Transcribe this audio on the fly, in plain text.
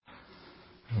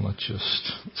Let's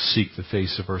just seek the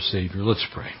face of our Savior. Let's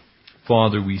pray.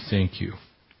 Father, we thank you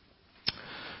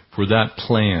for that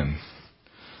plan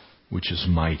which is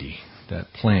mighty,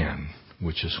 that plan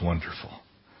which is wonderful,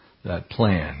 that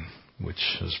plan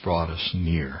which has brought us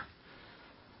near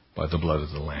by the blood of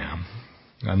the Lamb.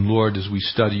 And Lord, as we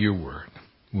study your word,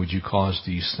 would you cause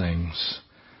these things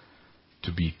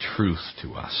to be truth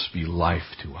to us, be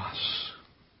life to us.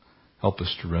 Help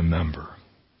us to remember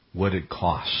what it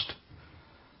cost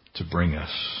to bring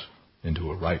us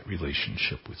into a right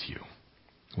relationship with you.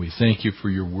 We thank you for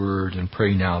your word and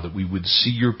pray now that we would see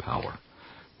your power.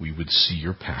 We would see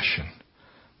your passion.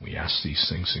 We ask these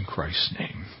things in Christ's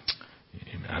name.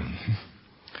 Amen.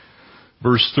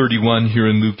 Verse 31 here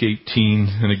in Luke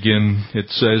 18, and again it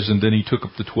says, "And then he took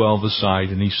up the 12 aside,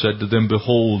 and he said to them,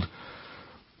 Behold,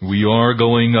 we are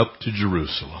going up to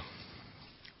Jerusalem."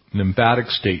 An emphatic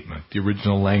statement. The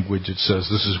original language, it says,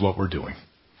 this is what we're doing.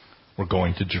 We're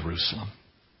going to Jerusalem.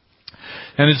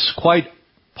 And it's quite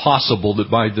possible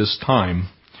that by this time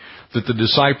that the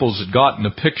disciples had gotten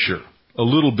a picture a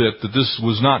little bit that this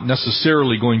was not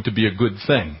necessarily going to be a good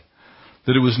thing,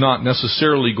 that it was not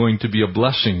necessarily going to be a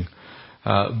blessing,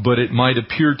 but it might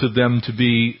appear to them to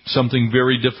be something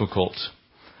very difficult.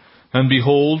 And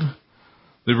behold,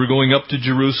 they were going up to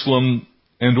Jerusalem,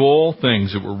 and all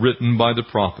things that were written by the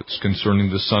prophets concerning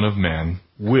the Son of Man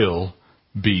will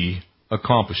be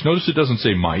accomplished. Notice it doesn't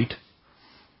say might,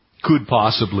 could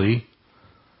possibly,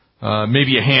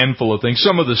 maybe a handful of things.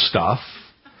 Some of the stuff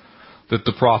that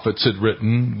the prophets had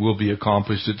written will be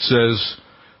accomplished. It says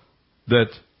that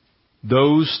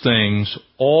those things,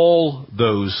 all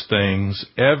those things,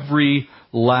 every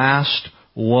last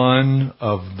one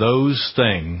of those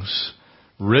things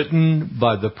written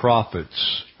by the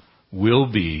prophets will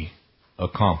be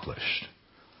accomplished.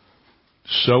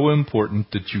 So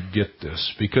important that you get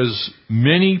this, because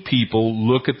many people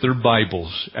look at their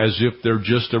Bibles as if they're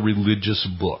just a religious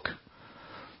book.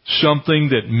 Something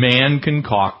that man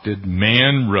concocted,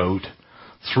 man wrote,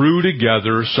 threw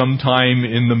together sometime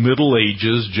in the Middle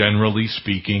Ages, generally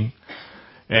speaking.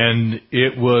 And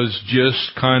it was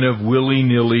just kind of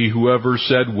willy-nilly, whoever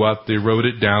said what, they wrote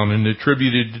it down and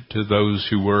attributed it to those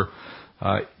who were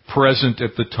present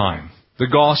at the time. The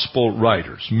Gospel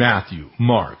writers, Matthew,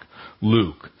 Mark,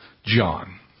 Luke,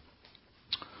 John.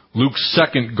 Luke's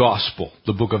second Gospel,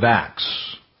 the book of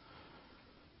Acts.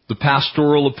 The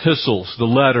pastoral epistles, the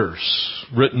letters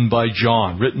written by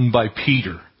John, written by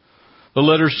Peter. The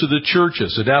letters to the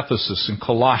churches at Ephesus and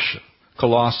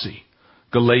Colossae,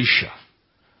 Galatia.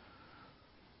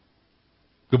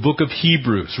 The book of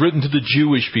Hebrews, written to the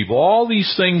Jewish people. All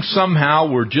these things somehow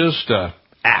were just an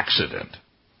accident.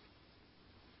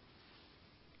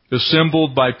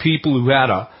 Assembled by people who had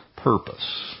a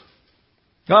purpose.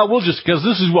 We'll just, because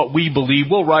this is what we believe,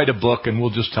 we'll write a book and we'll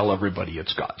just tell everybody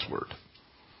it's God's Word.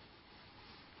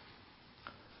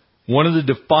 One of the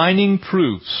defining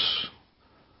proofs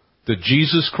that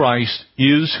Jesus Christ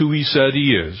is who He said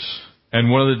He is,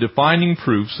 and one of the defining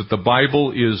proofs that the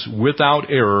Bible is without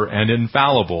error and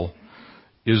infallible,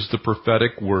 is the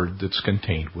prophetic word that's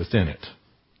contained within it.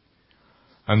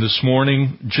 And this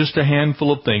morning, just a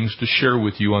handful of things to share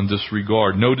with you on this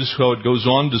regard. Notice how it goes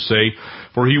on to say,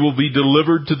 "For He will be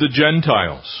delivered to the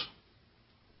Gentiles."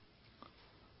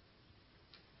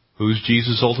 Who's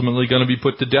Jesus ultimately going to be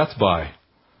put to death by?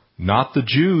 Not the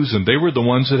Jews, and they were the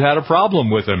ones that had a problem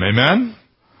with Him. Amen?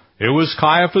 It was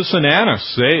Caiaphas and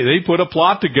Annas. They put a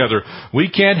plot together. We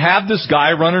can't have this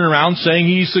guy running around saying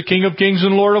He's the King of Kings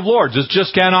and Lord of Lords. This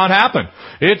just cannot happen.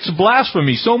 It's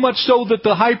blasphemy, so much so that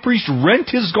the high priest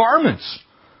rent his garments.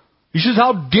 He says,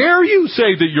 "How dare you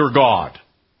say that you're God?"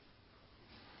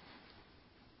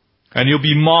 And He'll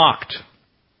be mocked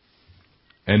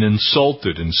and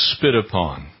insulted and spit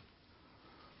upon.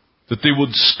 That they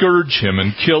would scourge Him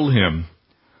and kill Him.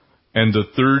 And the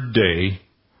third day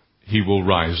He will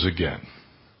rise again.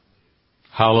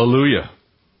 Hallelujah.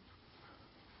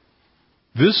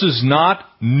 This is not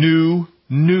new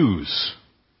news.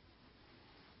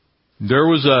 There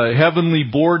was a heavenly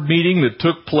board meeting that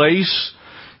took place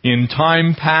in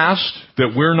time past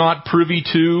that we're not privy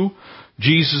to.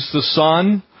 Jesus the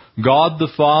Son, God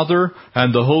the Father,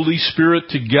 and the Holy Spirit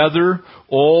together,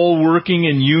 all working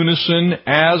in unison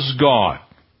as God.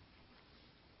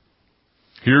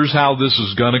 Here's how this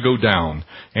is going to go down.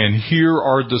 And here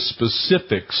are the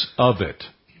specifics of it.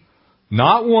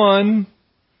 Not one,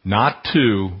 not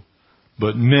two,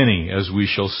 but many, as we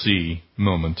shall see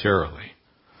momentarily.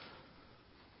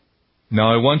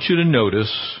 Now I want you to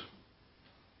notice,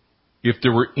 if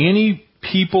there were any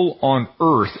people on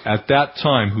earth at that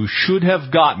time who should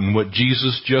have gotten what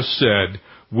Jesus just said,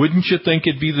 Wouldn't you think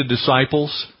it'd be the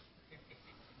disciples?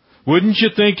 Wouldn't you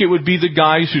think it would be the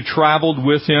guys who traveled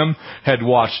with him, had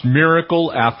watched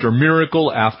miracle after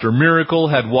miracle after miracle,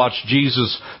 had watched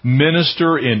Jesus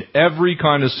minister in every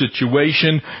kind of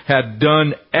situation, had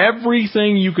done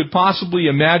everything you could possibly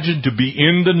imagine to be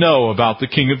in the know about the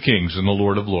King of Kings and the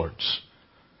Lord of Lords?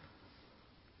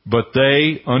 But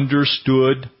they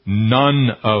understood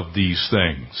none of these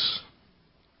things.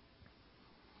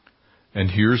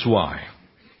 And here's why.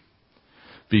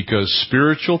 Because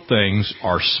spiritual things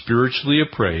are spiritually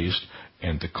appraised,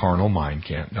 and the carnal mind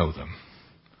can't know them.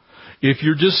 If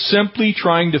you're just simply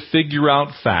trying to figure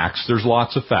out facts, there's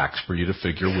lots of facts for you to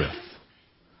figure with.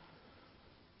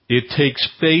 It takes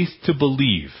faith to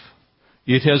believe.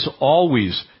 It has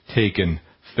always taken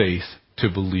faith to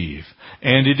believe.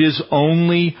 And it is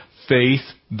only faith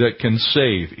that can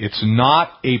save. It's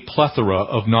not a plethora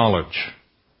of knowledge.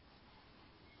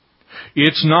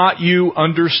 It's not you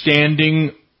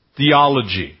understanding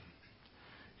theology.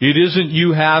 It isn't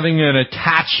you having an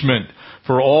attachment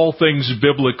for all things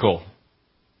biblical.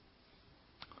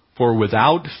 For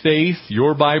without faith,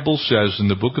 your Bible says in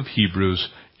the book of Hebrews,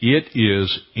 it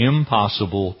is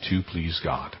impossible to please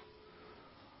God.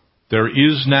 There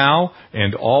is now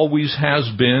and always has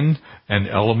been an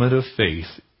element of faith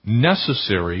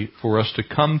necessary for us to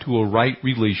come to a right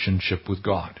relationship with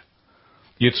God.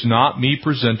 It's not me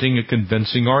presenting a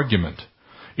convincing argument.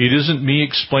 It isn't me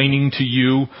explaining to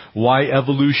you why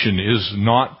evolution is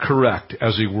not correct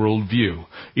as a worldview.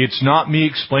 It's not me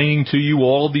explaining to you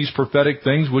all of these prophetic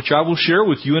things, which I will share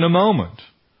with you in a moment.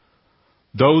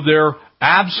 Though they're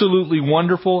absolutely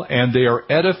wonderful and they are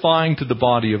edifying to the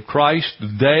body of Christ,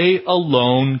 they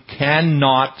alone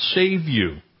cannot save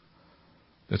you.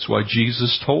 That's why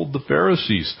Jesus told the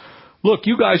Pharisees, look,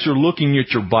 you guys are looking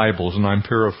at your Bibles, and I'm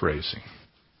paraphrasing.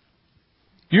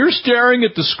 You're staring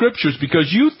at the Scriptures because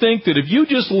you think that if you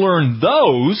just learn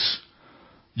those,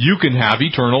 you can have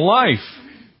eternal life.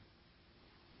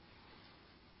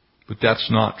 But that's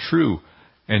not true.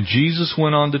 And Jesus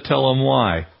went on to tell them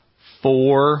why.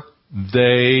 For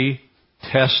they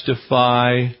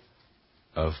testify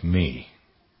of me.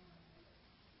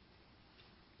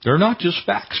 They're not just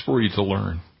facts for you to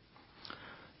learn.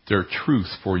 They're truth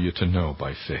for you to know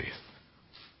by faith.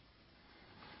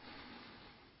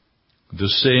 The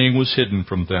saying was hidden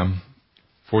from them,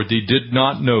 for they did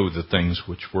not know the things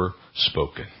which were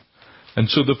spoken. And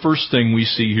so the first thing we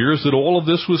see here is that all of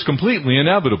this was completely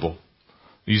inevitable.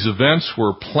 These events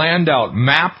were planned out,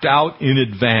 mapped out in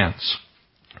advance,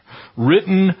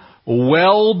 written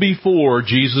well before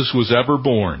Jesus was ever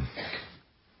born.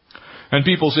 And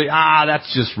people say,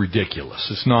 that's just ridiculous.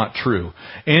 It's not true.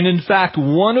 And in fact,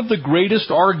 one of the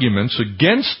greatest arguments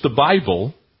against the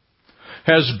Bible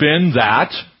has been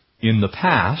that, in the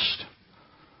past,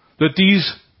 that these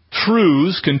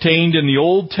truths contained in the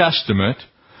Old Testament,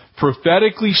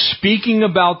 prophetically speaking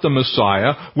about the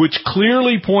Messiah, which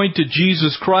clearly point to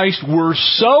Jesus Christ, were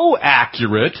so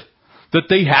accurate that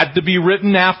they had to be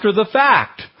written after the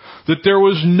fact. That there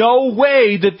was no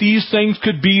way that these things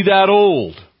could be that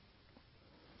old.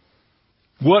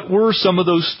 What were some of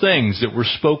those things that were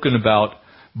spoken about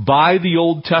by the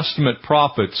Old Testament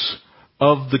prophets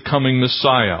of the coming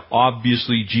Messiah?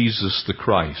 Obviously, Jesus the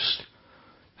Christ.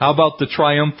 How about the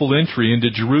triumphal entry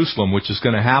into Jerusalem, which is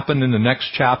going to happen in the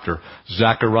next chapter?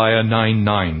 Zechariah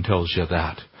 9:9 tells you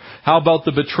that. How about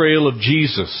the betrayal of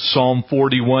Jesus? Psalm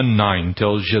 41:9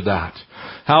 tells you that.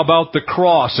 How about the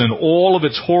cross and all of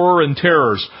its horror and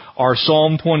terrors? Our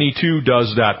Psalm 22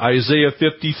 does that. Isaiah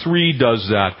 53 does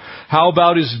that. How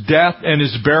about his death and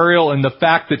his burial and the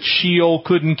fact that Sheol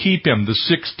couldn't keep him? The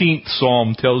 16th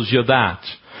Psalm tells you that.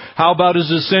 How about his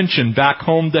ascension back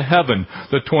home to heaven?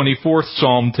 The 24th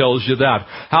Psalm tells you that.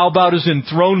 How about his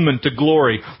enthronement to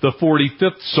glory? The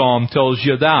 45th Psalm tells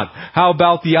you that. How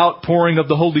about the outpouring of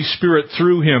the Holy Spirit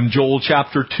through him? Joel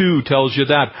chapter 2 tells you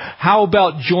that. How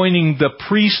about joining the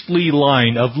priestly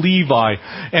line of Levi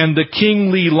and the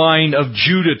kingly line of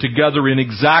Judah together in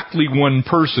exactly one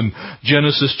person?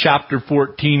 Genesis chapter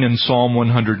 14 and Psalm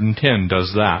 110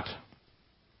 does that.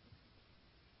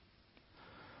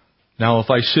 Now,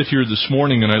 if I sit here this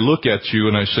morning and I look at you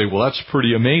and I say, well, that's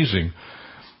pretty amazing.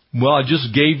 Well, I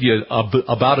just gave you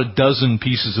about a dozen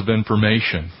pieces of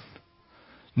information.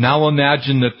 Now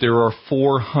imagine that there are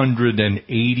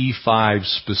 485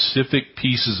 specific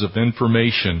pieces of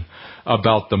information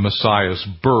about the Messiah's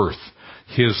birth,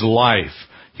 his life,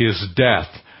 his death,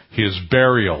 his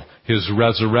burial, his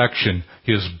resurrection,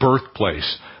 his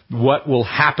birthplace. what will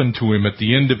happen to him at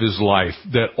the end of his life,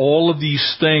 that all of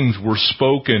these things were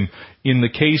spoken in the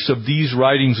case of these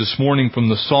writings this morning from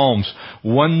the Psalms,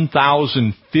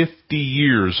 1,050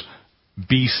 years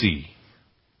BC.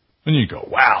 And you go,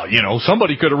 wow,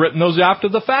 somebody could have written those after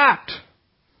the fact.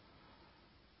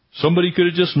 Somebody could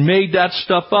have just made that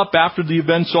stuff up after the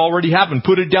events already happened,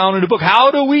 put it down in a book. How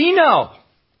do we know?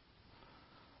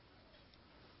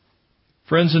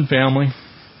 Friends and family,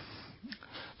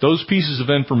 those pieces of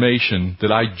information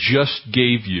that I just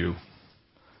gave you,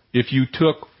 if you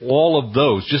took all of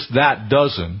those, just that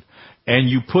dozen, and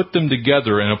you put them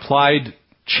together and applied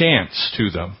chance to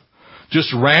them,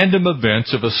 just random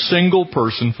events of a single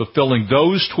person fulfilling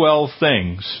those 12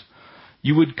 things,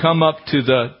 you would come up to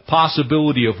the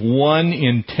possibility of 1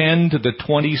 in 10 to the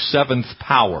 27th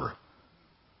power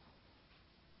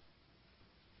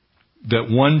that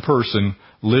one person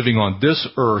living on this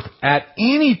earth at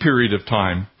any period of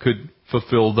time could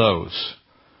fulfill those.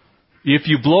 If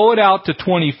you blow it out to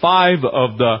 25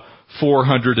 of the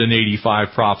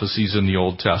 485 prophecies in the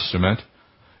Old Testament,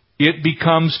 it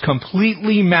becomes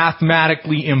completely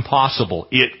mathematically impossible.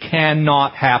 It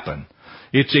cannot happen.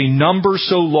 It's a number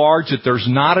so large that there's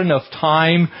not enough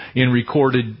time in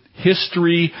recorded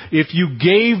history. If you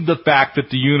gave the fact that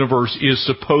the universe is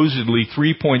supposedly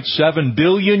 3.7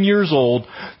 billion years old,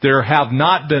 there have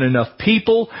not been enough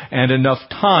people and enough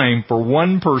time for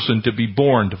one person to be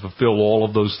born to fulfill all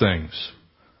of those things.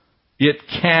 It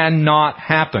cannot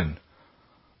happen.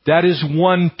 That is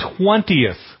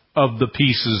 1/20th of the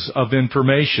pieces of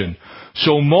information.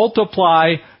 So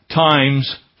multiply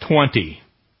times 20.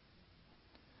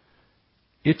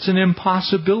 It's an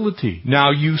impossibility.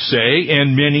 Now you say,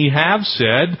 and many have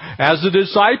said, as the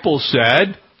disciples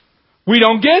said, we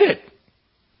don't get it.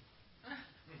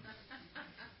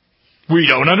 We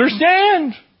don't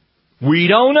understand. We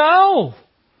don't know.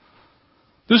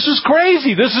 This is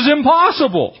crazy. This is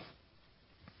impossible.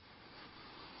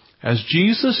 As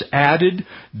Jesus added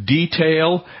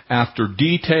detail after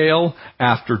detail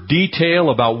after detail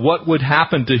about what would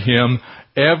happen to him,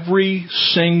 every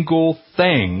single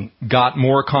thing got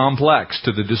more complex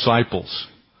to the disciples.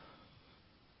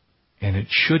 And it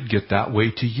should get that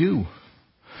way to you.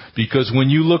 Because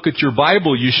when you look at your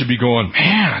Bible, you should be going,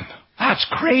 man, that's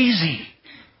crazy.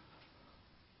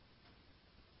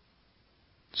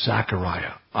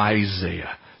 Zechariah,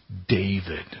 Isaiah,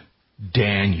 David,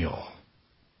 Daniel,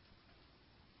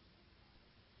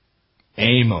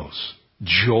 Amos,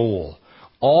 Joel,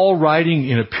 all writing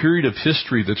in a period of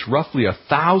history that's roughly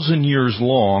 1,000 years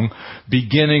long,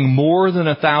 beginning more than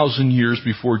 1,000 years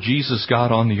before Jesus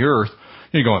got on the earth.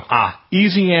 You're going,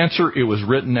 easy answer, it was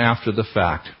written after the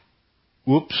fact.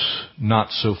 Whoops,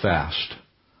 not so fast.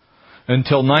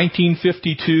 Until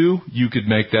 1952, you could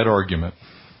make that argument.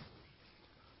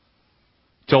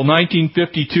 Till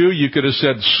 1952, you could have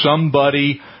said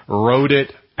somebody wrote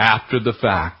it after the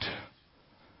fact.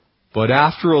 But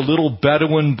after a little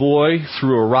Bedouin boy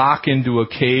threw a rock into a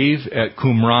cave at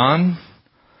Qumran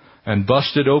and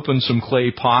busted open some clay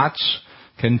pots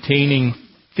containing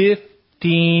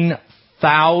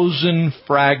 15,000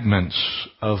 fragments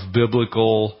of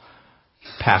biblical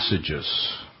passages.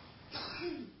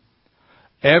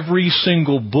 Every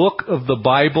single book of the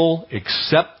Bible,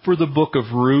 except for the book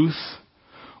of Ruth,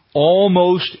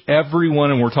 almost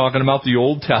everyone, and we're talking about the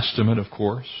Old Testament, of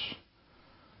course,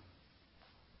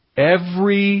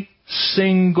 every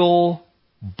single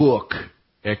book,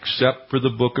 except for the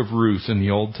book of Ruth in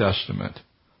the Old Testament,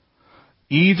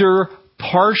 either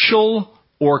partial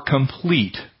or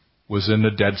complete, was in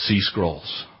the Dead Sea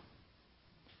Scrolls.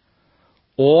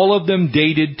 All of them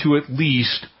dated to at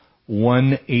least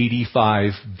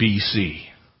 185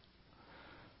 BC.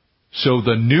 So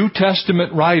the New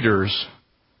Testament writers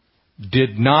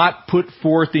did not put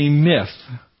forth a myth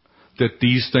that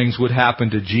these things would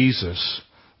happen to Jesus.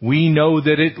 We know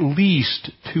that at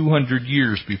least 200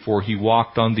 years before he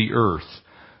walked on the earth,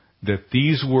 that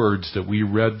these words that we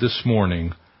read this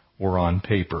morning were on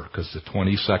paper, because the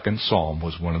 22nd Psalm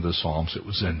was one of the Psalms that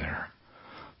was in there.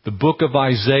 The book of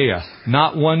Isaiah,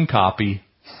 not one copy,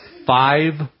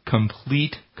 5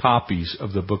 complete copies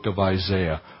of the book of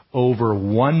Isaiah. Over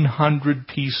 100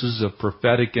 pieces of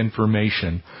prophetic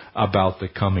information about the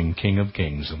coming King of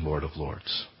Kings and Lord of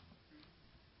Lords.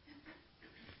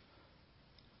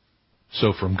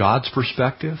 So from God's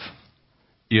perspective,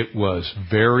 it was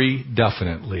very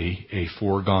definitely a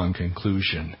foregone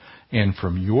conclusion. And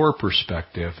from your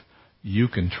perspective, you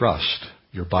can trust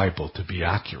your Bible to be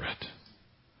accurate.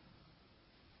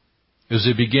 As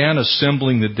they began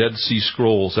assembling the Dead Sea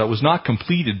Scrolls, that was not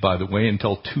completed, by the way,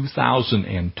 until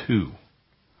 2002.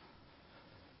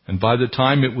 And by the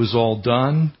time it was all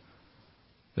done,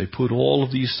 They put all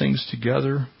of these things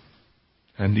together,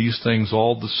 and these things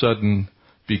all of a sudden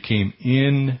became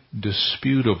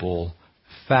indisputable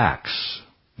facts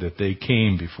that they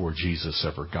came before Jesus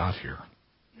ever got here.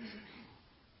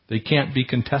 They can't be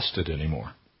contested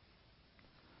anymore.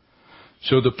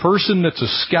 So the person that's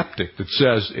a skeptic that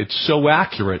says it's so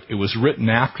accurate, it was written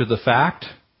after the fact,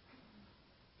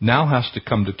 now has to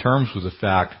come to terms with the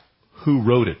fact, who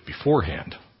wrote it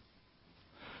beforehand?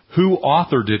 Who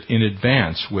authored it in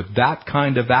advance with that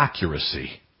kind of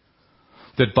accuracy?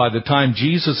 That by the time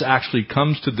Jesus actually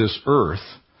comes to this earth,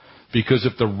 because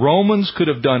if the Romans could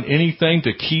have done anything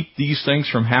to keep these things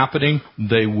from happening,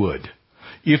 they would.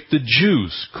 If the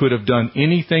Jews could have done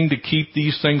anything to keep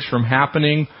these things from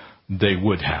happening, they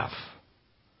would have.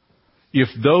 If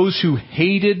those who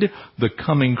hated the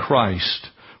coming Christ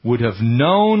would have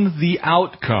known the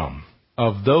outcome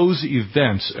of those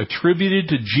events attributed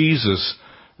to Jesus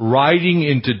riding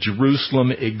into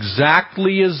Jerusalem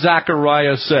exactly as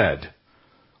Zechariah said,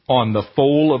 on the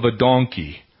foal of a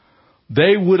donkey,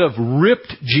 they would have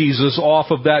ripped Jesus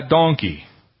off of that donkey.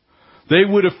 They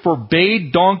would have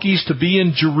forbade donkeys to be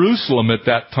in Jerusalem at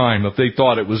that time if they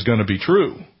thought it was going to be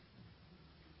true.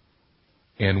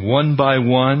 And one by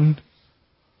one,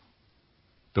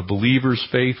 the believer's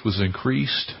faith was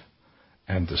increased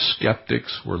and the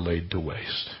skeptics were laid to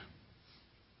waste.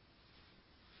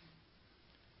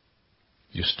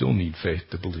 You still need faith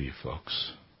to believe,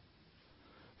 folks.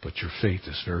 But your faith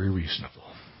is very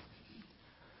reasonable.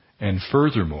 And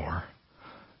furthermore,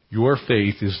 your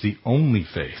faith is the only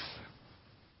faith.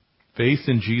 Faith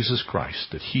in Jesus Christ,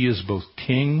 that He is both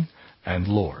King and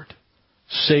Lord,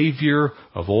 Savior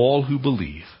of all who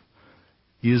believe,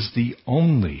 is the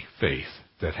only faith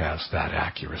that has that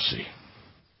accuracy.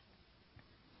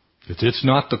 It's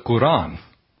not the Quran.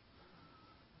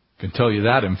 I can tell you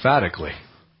that emphatically.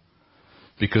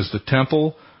 Because the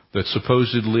temple that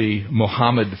supposedly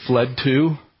Muhammad fled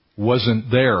to wasn't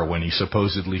there when he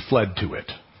supposedly fled to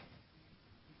it.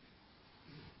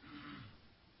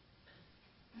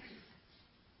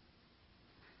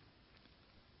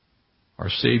 Our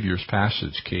Savior's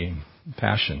passion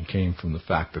came from the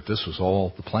fact that this was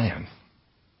all the plan.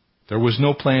 There was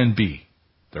no plan B.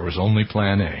 There was only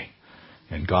plan A.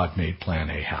 And God made plan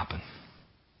A happen.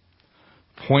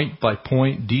 Point by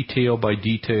point, detail by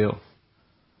detail,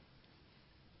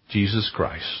 Jesus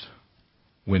Christ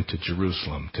went to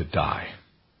Jerusalem to die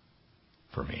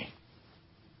for me,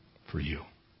 for you.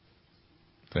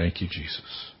 Thank you,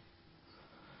 Jesus.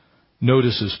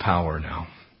 Notice His power now.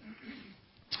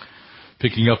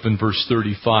 Picking up in verse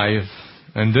 35,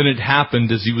 and then it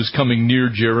happened as He was coming near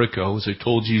Jericho. As I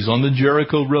told you, He's on the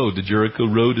Jericho Road. The Jericho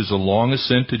Road is a long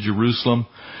ascent to Jerusalem.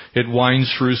 It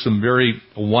winds through some very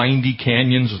windy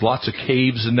canyons, lots of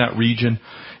caves in that region.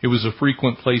 It was a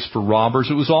frequent place for robbers.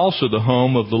 It was also the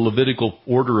home of the Levitical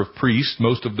order of priests.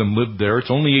 Most of them lived there. It's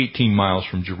only 18 miles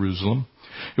from Jerusalem.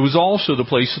 It was also the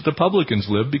place that the publicans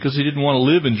lived because they didn't want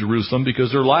to live in Jerusalem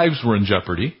because their lives were in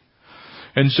jeopardy.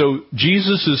 And so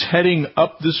Jesus is heading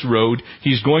up this road.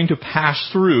 He's going to pass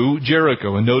through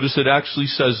Jericho. And notice it actually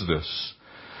says this.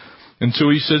 And so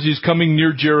He says He's coming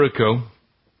near Jericho.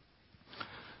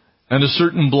 And a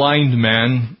certain blind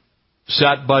man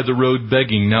sat by the road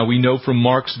begging. Now we know from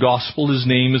Mark's Gospel his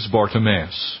name is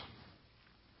Bartimaeus.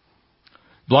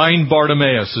 Blind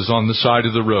Bartimaeus is on the side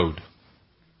of the road.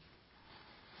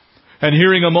 And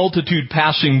hearing a multitude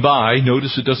passing by,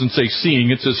 notice it doesn't say seeing,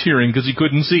 it says hearing because he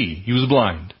couldn't see. He was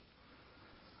blind.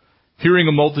 Hearing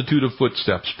a multitude of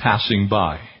footsteps passing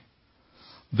by.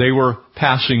 They were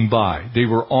passing by. They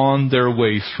were on their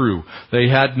way through. They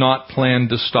had not planned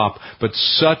to stop. But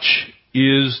such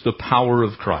is the power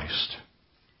of Christ,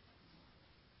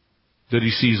 that He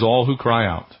sees all who cry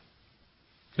out.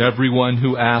 Everyone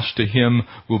who asks to Him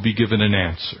will be given an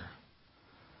answer.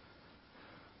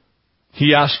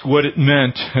 He asked what it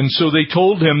meant, and so they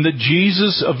told him that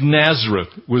Jesus of Nazareth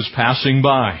was passing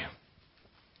by.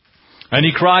 And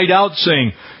he cried out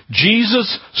saying,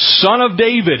 Jesus, Son of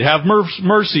David, have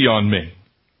mercy on me.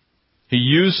 He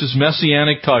used His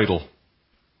messianic title.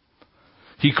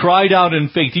 He cried out in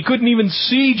faith. He couldn't even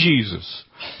see Jesus.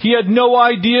 He had no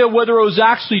idea whether it was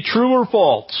actually true or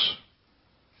false.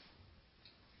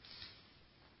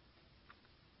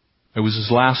 It was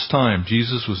his last time.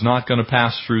 Jesus was not going to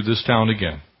pass through this town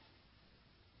again.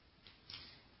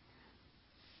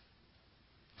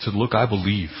 He said, look, I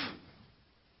believe.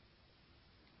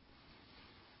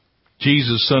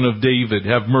 Jesus, Son of David,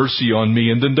 have mercy on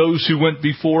me. And then those who went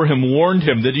before Him warned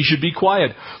Him that he should be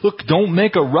quiet. Look, don't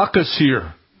make a ruckus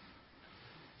here.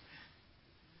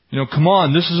 Come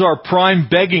on, this is our prime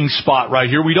begging spot right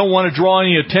here. We don't want to draw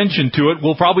any attention to it.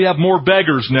 We'll probably have more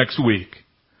beggars next week.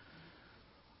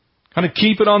 Kind of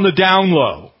keep it on the down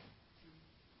low.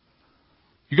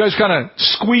 You guys kind of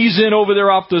squeeze in over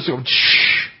there off this.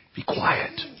 Shh, be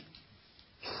quiet.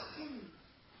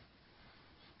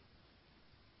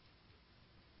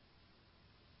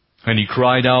 And he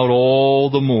cried out all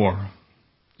the more,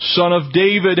 Son of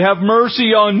David, have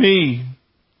mercy on me.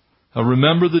 Now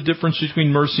remember the difference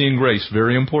between mercy and grace.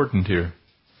 Very important here.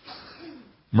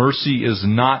 Mercy is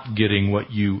not getting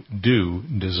what you do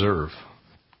deserve.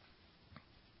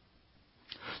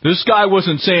 This guy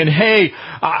wasn't saying, hey,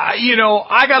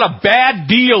 I got a bad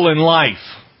deal in life.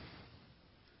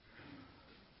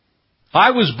 I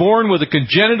was born with a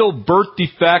congenital birth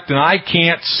defect and I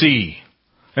can't see.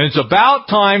 And it's about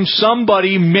time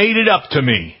somebody made it up to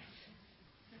me.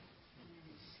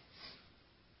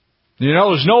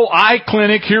 There's no eye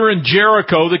clinic here in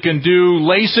Jericho that can do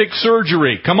LASIK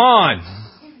surgery. Come on.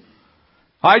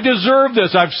 I deserve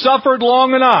this. I've suffered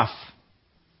long enough.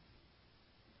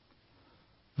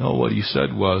 No, what he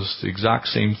said was the exact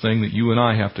same thing that you and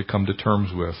I have to come to terms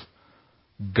with.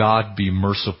 God be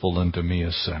merciful unto me,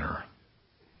 a sinner.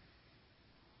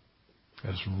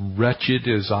 As wretched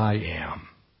as I am,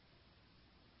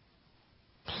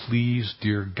 please,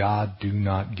 dear God, do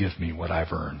not give me what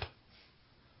I've earned.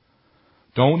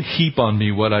 Don't heap on me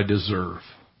what I deserve.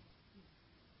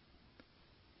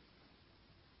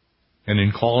 And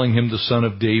in calling him the Son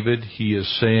of David, he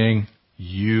is saying,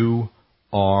 you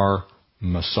are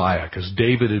Messiah. Because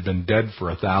David had been dead for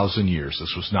 1,000 years.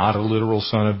 This was not a literal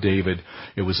son of David.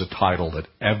 It was a title that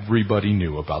everybody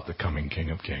knew about the coming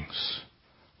King of Kings,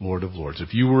 Lord of Lords.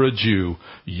 If you were a Jew,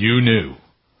 you knew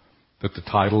that the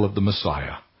title of the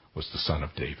Messiah was the Son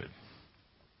of David.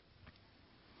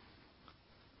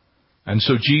 And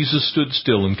so Jesus stood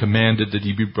still and commanded that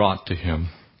he be brought to him.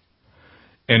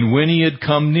 And when he had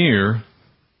come near,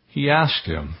 he asked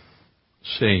him,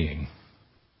 saying,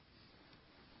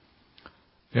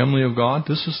 Family of God,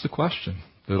 this is the question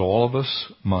that all of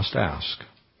us must ask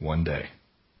one day.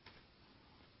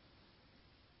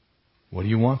 What do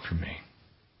you want from me?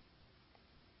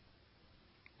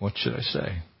 What should I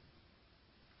say?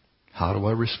 How do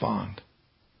I respond?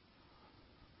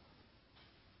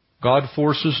 God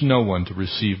forces no one to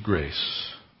receive grace,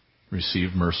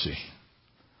 receive mercy,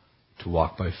 to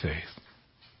walk by faith.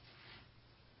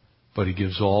 But he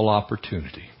gives all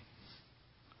opportunity.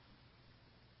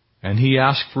 And he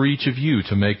asks for each of you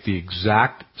to make the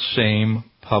exact same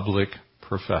public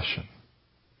profession.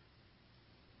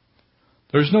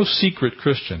 There's no secret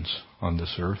Christians on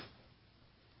this earth.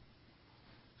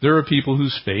 There are people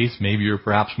whose faith maybe are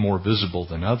perhaps more visible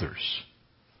than others.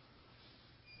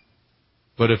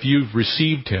 But if you've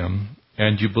received him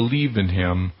and you believe in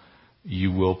him,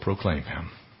 you will proclaim him.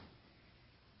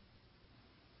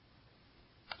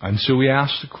 And so we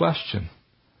ask the question,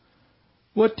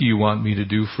 what do you want me to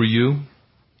do for you?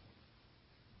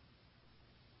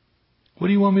 What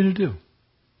do you want me to do?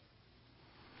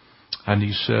 And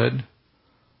he said,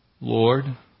 Lord,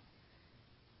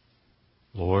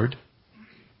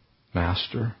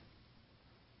 Master,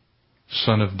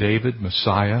 Son of David,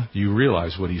 Messiah. Do you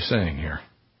realize what he's saying here?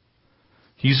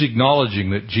 He's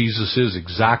acknowledging that Jesus is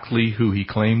exactly who he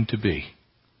claimed to be.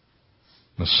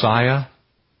 Messiah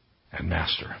and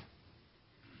Master.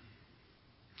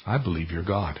 I believe you're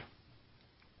God.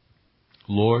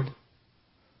 Lord,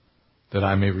 that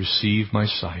I may receive my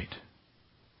sight.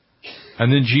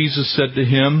 And then Jesus said to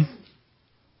him,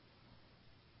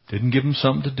 didn't give him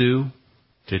something to do,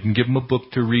 didn't give him a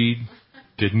book to read,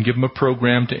 didn't give him a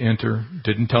program to enter,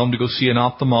 didn't tell him to go see an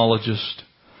ophthalmologist,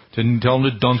 didn't tell him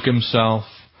to dunk himself,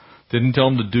 didn't tell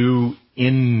him to do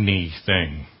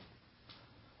anything.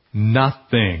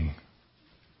 Nothing.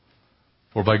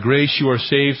 For by grace you are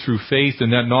saved through faith,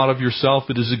 and that not of yourself,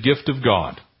 it is a gift of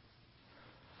God.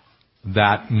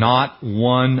 That not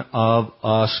one of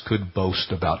us could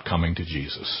boast about coming to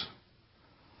Jesus.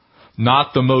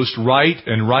 Not the most right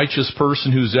and righteous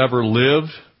person who's ever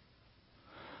lived.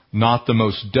 Not the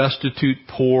most destitute,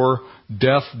 poor,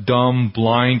 deaf, dumb,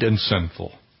 blind, and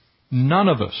sinful. None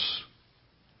of us.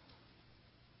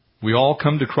 We all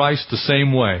come to Christ the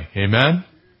same way. Amen?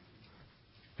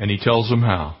 And he tells them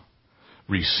how.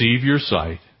 Receive your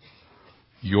sight.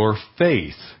 Your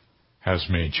faith has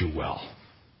made you well.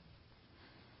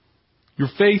 Your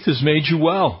faith has made you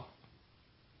well.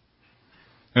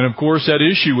 And of course that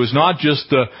issue was not just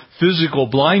the physical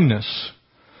blindness,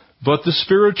 but the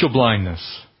spiritual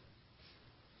blindness.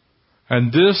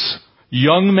 And this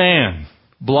young man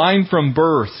blind from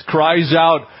birth, cries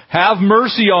out, "Have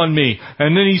mercy on me."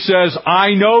 And then he says,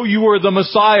 "I know you are the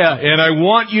Messiah, and I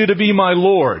want you to be my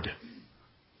Lord.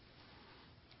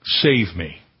 Save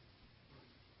me,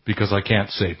 because I can't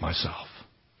save myself."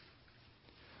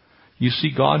 You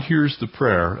see, God hears the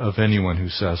prayer of anyone who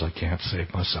says, "I can't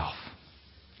save myself."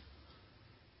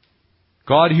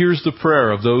 God hears the prayer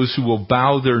of those who will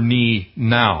bow their knee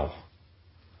now.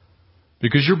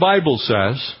 Because your Bible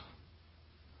says,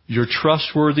 your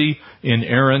trustworthy,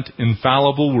 inerrant,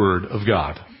 infallible Word of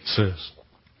God says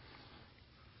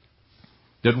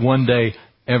that one day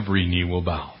every knee will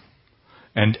bow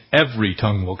and every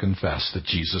tongue will confess that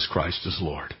Jesus Christ is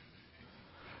Lord.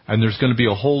 And there's going to be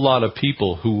a whole lot of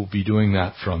people who will be doing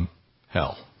that from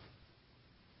hell.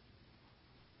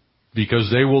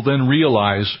 Because they will then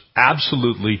realize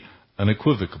absolutely,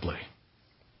 unequivocally,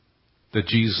 that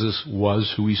Jesus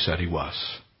was who He said He was.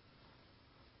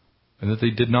 And that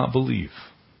they did not believe.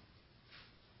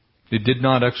 They did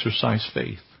not exercise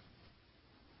faith.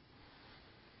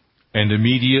 And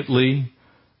immediately,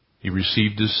 he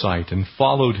received his sight and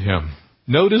followed Him.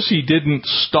 Notice he didn't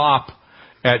stop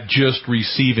at just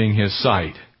receiving his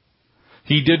sight.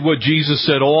 He did what Jesus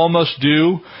said all must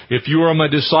do. If you are my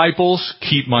disciples,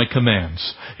 keep my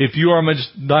commands. If you are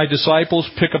my disciples,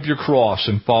 pick up your cross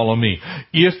and follow me.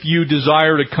 If you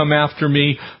desire to come after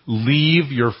me,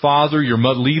 leave your father, your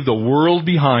mother, leave the world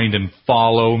behind and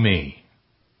follow me.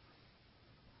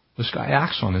 This guy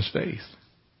acts on his faith.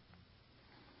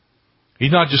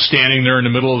 He's not just standing there in the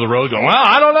middle of the road going, "Well,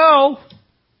 I don't know.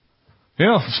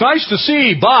 It's nice to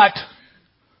see, but..."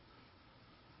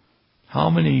 How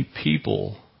many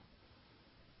people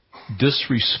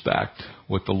disrespect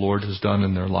what the Lord has done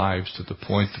in their lives to the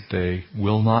point that they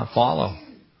will not follow?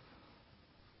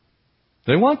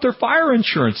 They want their fire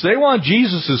insurance. They want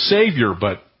Jesus as Savior,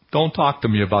 but don't talk to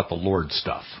me about the Lord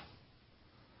stuff.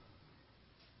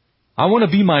 I want to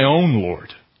be my own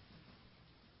Lord.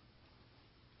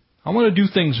 I want to do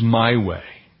things my way.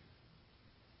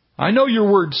 I know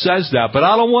your word says that, but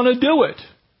I don't want to do it.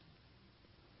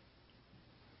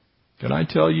 Can I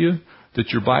tell you that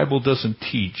your Bible doesn't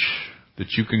teach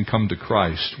that you can come to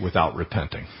Christ without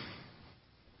repenting?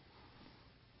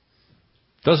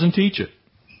 Doesn't teach it.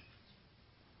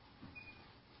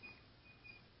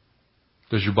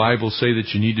 Does your Bible say that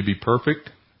you need to be perfect?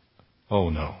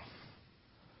 Oh, no.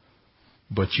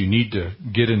 But you need to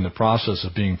get in the process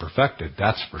of being perfected,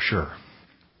 that's for sure.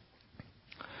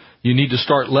 You need to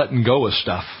start letting go of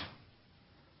stuff.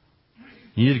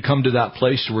 You need to come to that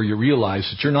place where you realize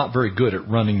that you're not very good at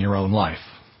running your own life.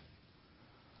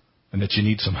 And that you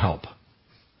need some help.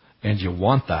 And you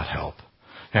want that help.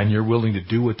 And you're willing to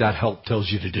do what that help tells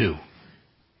you to do.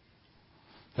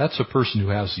 That's a person who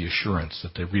has the assurance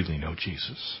that they really know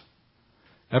Jesus.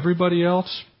 Everybody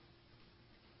else,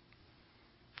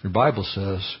 your Bible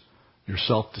says, you're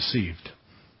self-deceived.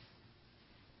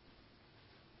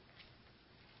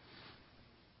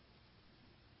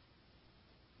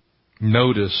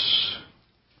 Notice,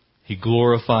 he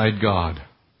glorified God.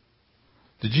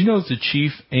 Did you know that the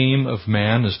chief aim of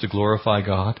man is to glorify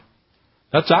God?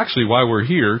 That's actually why we're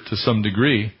here to some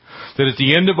degree. That at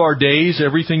the end of our days,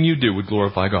 everything you do would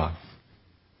glorify God.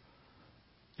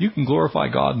 You can glorify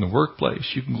God in the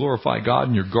workplace. You can glorify God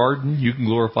in your garden. You can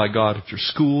glorify God at your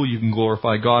school. You can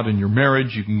glorify God in your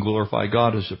marriage. You can glorify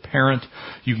God as a parent.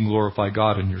 You can glorify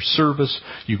God in your service.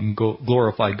 You can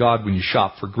glorify God when you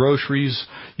shop for groceries.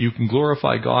 You can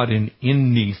glorify God in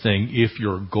anything if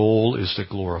your goal is to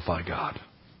glorify God.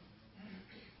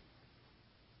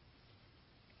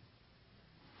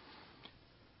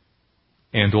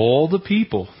 And all the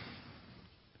people,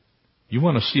 you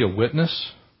want to see a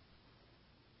witness?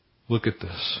 Look at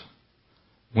this.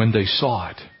 When they saw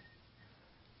it,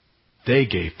 they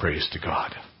gave praise to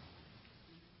God.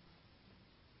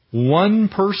 One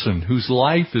person whose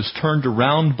life is turned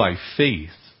around by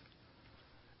faith,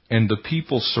 and the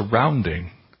people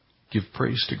surrounding give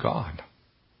praise to God.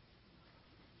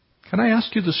 Can I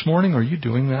ask you this morning, are you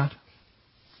doing that?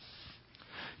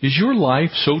 Is your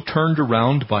life so turned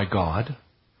around by God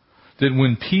that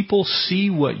when people see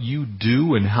what you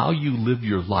do and how you live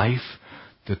your life,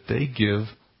 that they give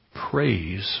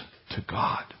praise to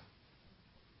God?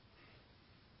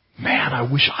 Man, I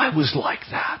wish I was like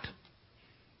that.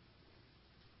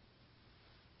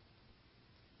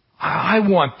 I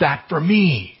want that for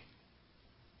me.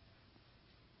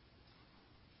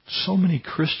 So many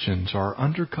Christians are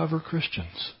undercover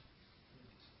Christians.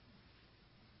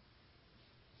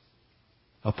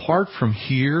 Apart from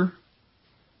here,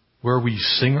 where we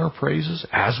sing our praises,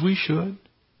 as we should,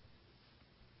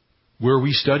 where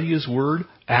we study His Word,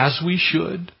 as we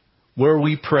should, where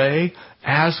we pray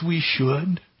as we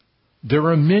should. There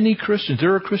are many Christians.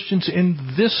 There are Christians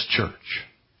in this church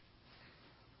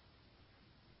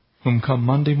whom come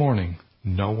Monday morning,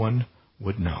 no one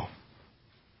would know.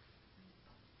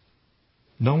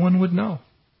 No one would know.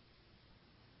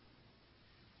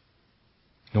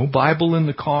 No Bible in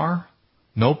the car.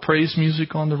 No praise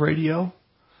music on the radio.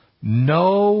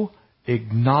 No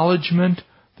acknowledgement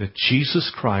that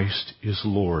Jesus Christ is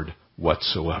Lord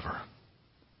whatsoever.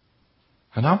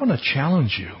 And I want to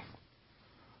challenge you.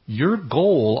 Your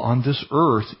goal on this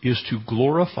earth is to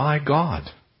glorify God.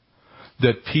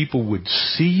 That people would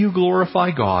see you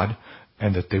glorify God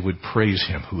and that they would praise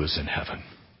Him who is in heaven.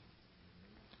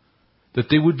 That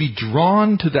they would be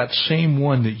drawn to that same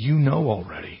one that you know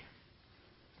already.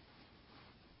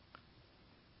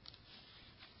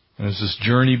 And as this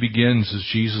journey begins, as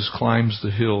Jesus climbs the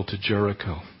hill to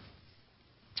Jericho,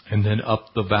 and then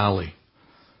up the valley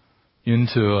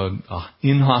into an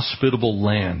inhospitable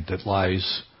land that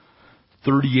lies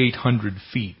 3,800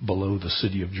 feet below the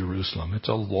city of Jerusalem. It's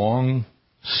a long,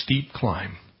 steep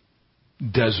climb.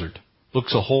 Desert.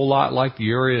 Looks a whole lot like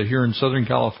the area here in Southern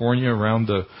California around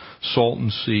the Salton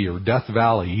Sea or Death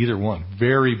Valley, either one.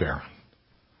 Very barren.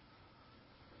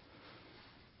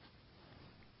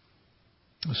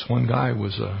 This one guy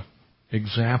was an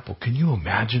example. Can you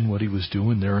imagine what he was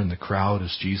doing there in the crowd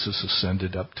as Jesus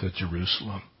ascended up to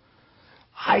Jerusalem?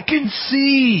 I can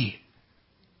see!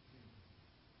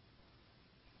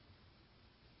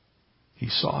 He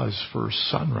saw his first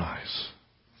sunrise.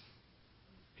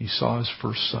 He saw his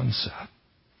first sunset.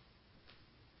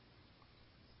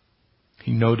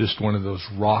 He noticed one of those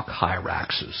rock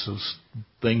hyraxes, those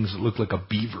things that look like a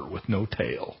beaver with no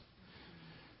tail.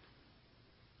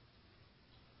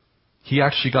 He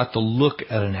actually got to look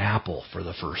at an apple for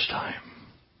the first time.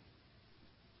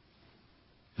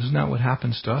 Isn't that what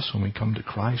happens to us when we come to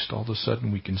Christ? All of a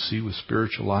sudden we can see with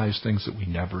spiritual eyes things that we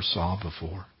never saw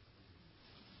before.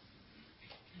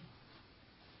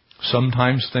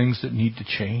 Sometimes things that need to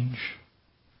change.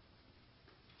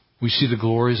 We see the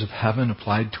glories of heaven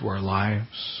applied to our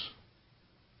lives.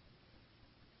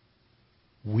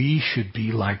 We should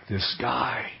be like this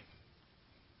guy.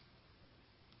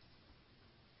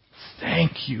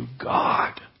 Thank you,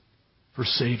 God, for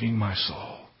saving my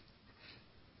soul.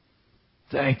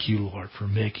 Thank you, Lord, for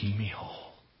making me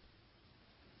whole.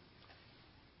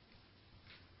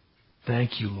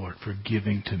 Thank you, Lord, for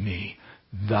giving to me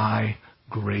thy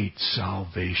great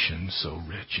salvation so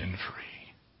rich and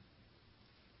free.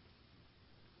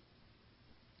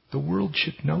 The world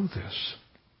should know this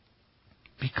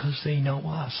because they know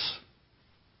us.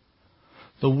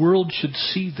 The world should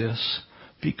see this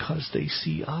because they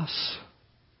see us.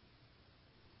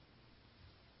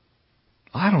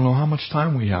 I don't know how much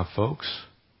time we have, folks,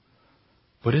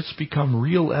 but it's become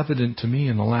real evident to me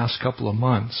in the last couple of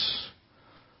months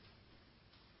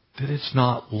that it's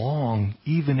not long,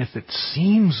 even if it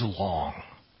seems long.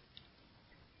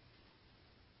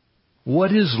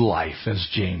 What is life, as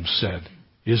James said?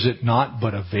 Is it not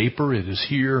but a vapor? It is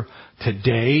here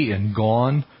today and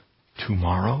gone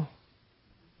tomorrow.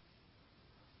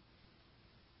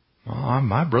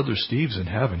 My brother Steve's in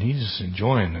heaven. He's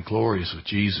enjoying the glories with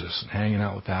Jesus and hanging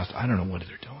out with pastors. I don't know what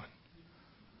they're doing.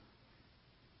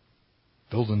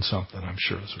 Building something, I'm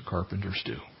sure. That's what carpenters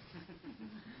do.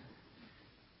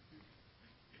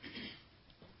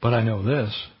 But I know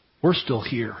this. We're still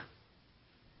here.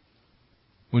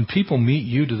 When people meet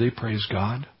you, do they praise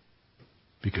God?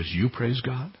 Because you praise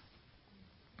God?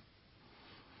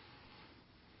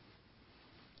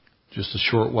 Just a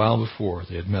short while before,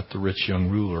 they had met the rich young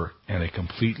ruler and a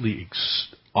completely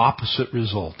opposite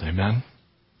result. Amen?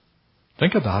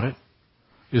 Think about it.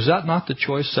 Is that not the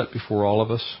choice set before all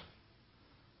of us?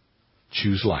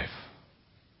 Choose life.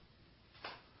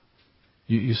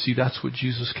 You see, that's what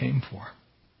Jesus came for.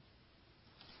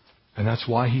 And that's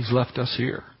why He's left us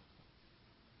here.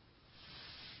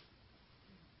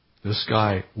 This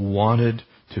guy wanted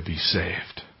to be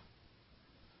saved.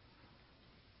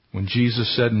 When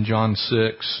Jesus said in John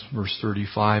 6, verse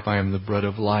 35, I am the bread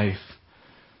of life,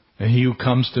 and he who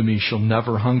comes to me shall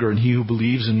never hunger, and he who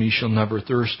believes in me shall never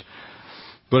thirst.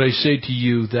 But I say to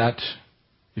you that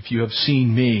if you have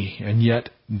seen me and yet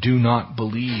do not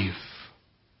believe,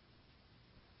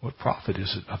 what profit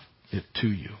is it of it to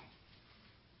you?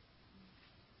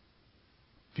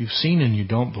 If you've seen and you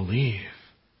don't believe.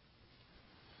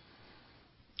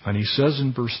 And he says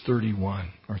in verse 31,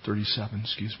 or 37,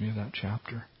 of that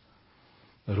chapter,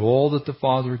 that all that the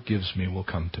Father gives me will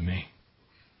come to me.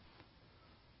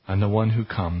 And the one who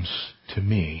comes to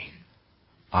me,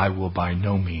 I will by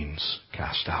no means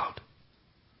cast out.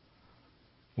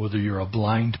 Whether you're a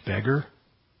blind beggar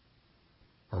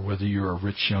or whether you're a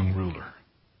rich young ruler.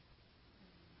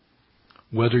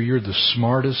 Whether you're the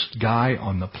smartest guy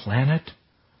on the planet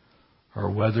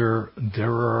or whether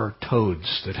there are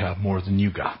toads that have more than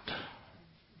you got.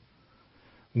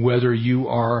 Whether you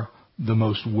are the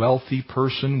most wealthy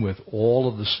person with all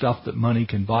of the stuff that money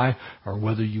can buy or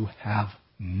whether you have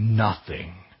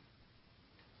nothing.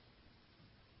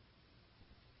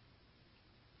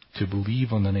 To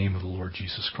believe on the name of the Lord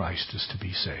Jesus Christ is to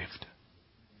be saved.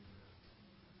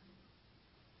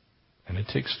 And it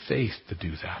takes faith to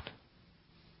do that.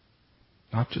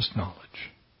 Not just knowledge.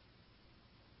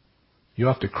 You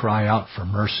have to cry out for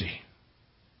mercy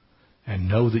and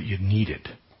know that you need it.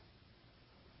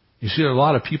 You see, there are a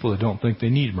lot of people that don't think they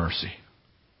need mercy.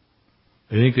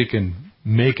 They think they can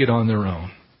make it on their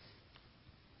own.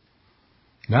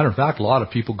 Matter of fact, a lot of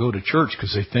people go to church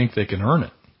because they think they can earn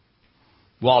it.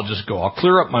 Well, I'll just go. I'll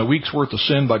clear up my week's worth of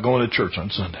sin by going to church on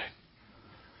Sunday.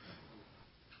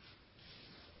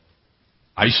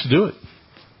 I used to do it.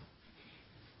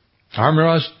 I remember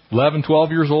I was 11, 12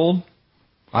 years old.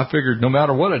 I figured no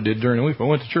matter what I did during the week, if I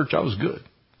went to church, I was good.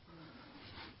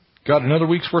 Got another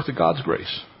week's worth of God's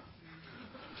grace.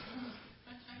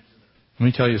 Let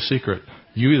me tell you a secret.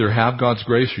 You either have God's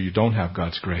grace or you don't have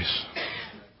God's grace.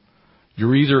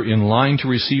 You're either in line to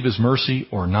receive His mercy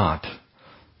or not.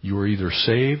 You are either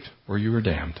saved or you are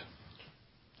damned.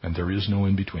 And there is no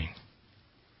in between.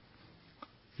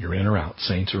 You're in or out,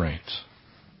 saints or ain'ts.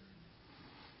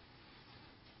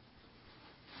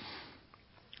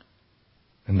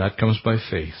 And that comes by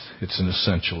faith. It's an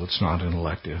essential. It's not an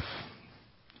elective.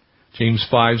 James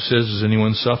 5 says, is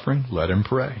anyone suffering? Let him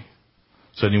pray.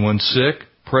 Is anyone sick?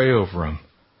 Pray over him.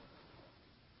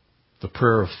 The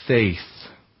prayer of faith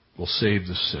will save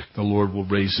the sick. The Lord will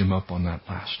raise him up on that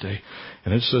last day.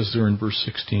 And it says there in verse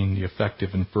 16, the effective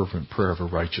and fervent prayer of a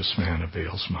righteous man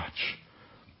avails much.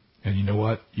 And you know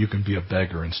what? You can be a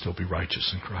beggar and still be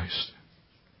righteous in Christ.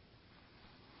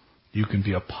 You can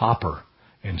be a pauper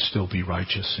and still be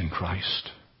righteous in Christ.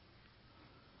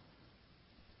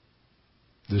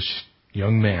 This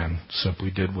young man simply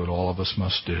did what all of us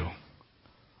must do,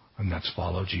 and that's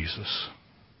follow Jesus.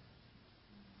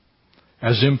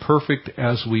 As imperfect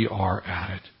as we are at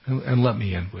it, and let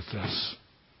me end with this.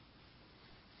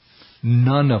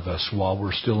 None of us, while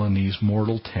we're still in these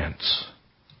mortal tents,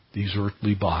 these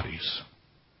earthly bodies,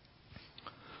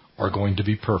 are going to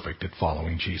be perfect at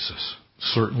following Jesus.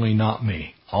 Certainly not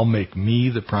me. I'll make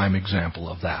me the prime example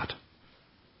of that.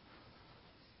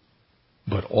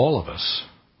 But all of us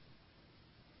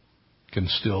can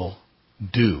still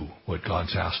do what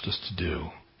God's asked us to do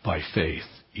by faith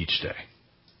each day.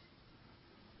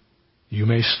 You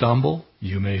may stumble,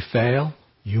 you may fail,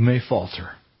 you may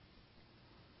falter.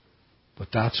 But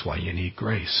that's why you need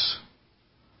grace.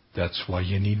 That's why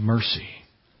you need mercy.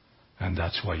 And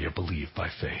that's why you believe by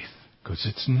faith. Because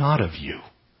it's not of you.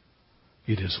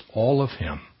 It is all of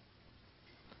Him,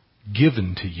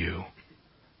 given to you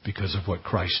because of what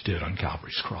Christ did on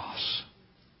Calvary's cross.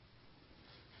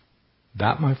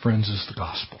 That, my friends, is the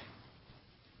gospel.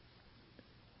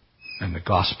 And the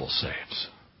gospel saves.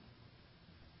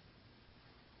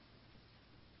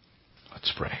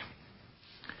 Let's pray.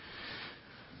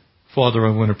 Father,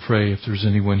 I want to pray if there's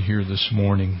anyone here this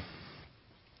morning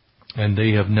and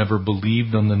they have never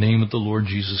believed on the name of the Lord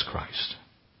Jesus Christ.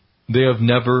 They have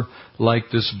never, like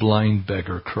this blind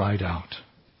beggar, cried out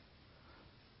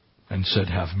and said,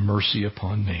 have mercy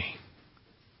upon me.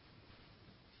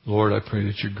 Lord, I pray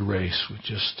that your grace would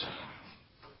just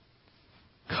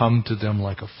come to them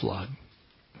like a flood.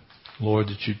 Lord,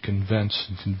 that you'd convince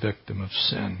and convict them of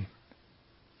sin,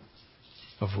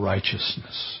 of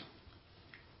righteousness.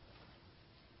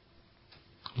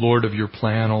 Lord, of your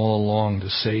plan all along to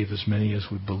save as many as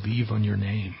would believe on your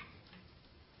name.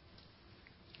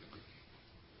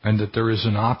 And that there is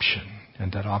an option,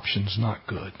 and that option's not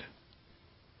good.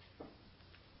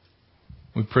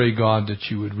 We pray, God,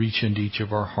 that you would reach into each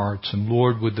of our hearts. And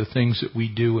Lord, with the things that we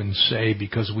do and say,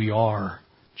 because we are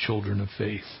children of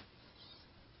faith,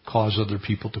 cause other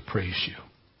people to praise you,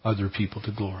 other people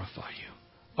to glorify you,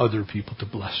 other people to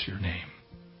bless your name.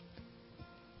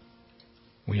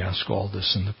 We ask all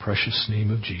this in the precious name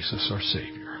of Jesus, our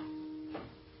Savior.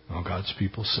 All God's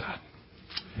people said,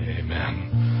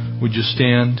 amen. Would you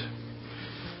stand?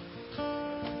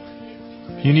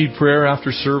 If you need prayer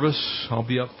after service, I'll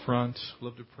be up front.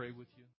 Love to pray with you.